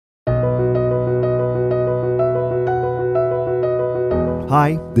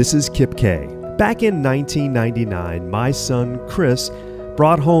Hi, this is Kipkay. Back in 1999, my son Chris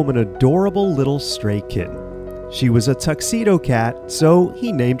brought home an adorable little stray kitten. She was a tuxedo cat, so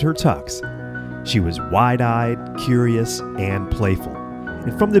he named her Tux. She was wide-eyed, curious, and playful.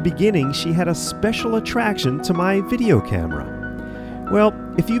 And from the beginning, she had a special attraction to my video camera. Well,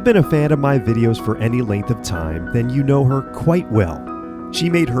 if you've been a fan of my videos for any length of time, then you know her quite well. She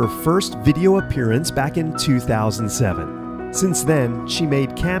made her first video appearance back in 2007. Since then, she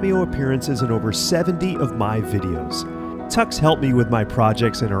made cameo appearances in over 70 of my videos. Tux helped me with my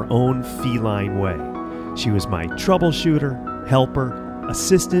projects in her own feline way. She was my troubleshooter, helper,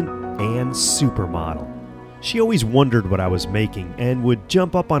 assistant, and supermodel. She always wondered what I was making and would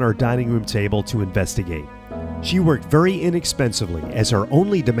jump up on our dining room table to investigate. She worked very inexpensively, as her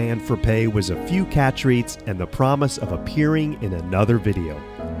only demand for pay was a few cat treats and the promise of appearing in another video.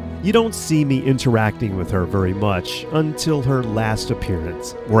 You don't see me interacting with her very much until her last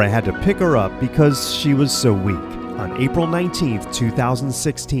appearance, where I had to pick her up because she was so weak. On April 19th,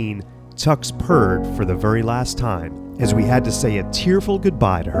 2016, Tux purred for the very last time, as we had to say a tearful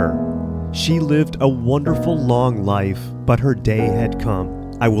goodbye to her. She lived a wonderful long life, but her day had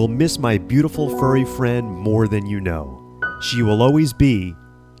come. I will miss my beautiful furry friend more than you know. She will always be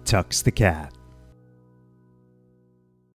Tux the Cat.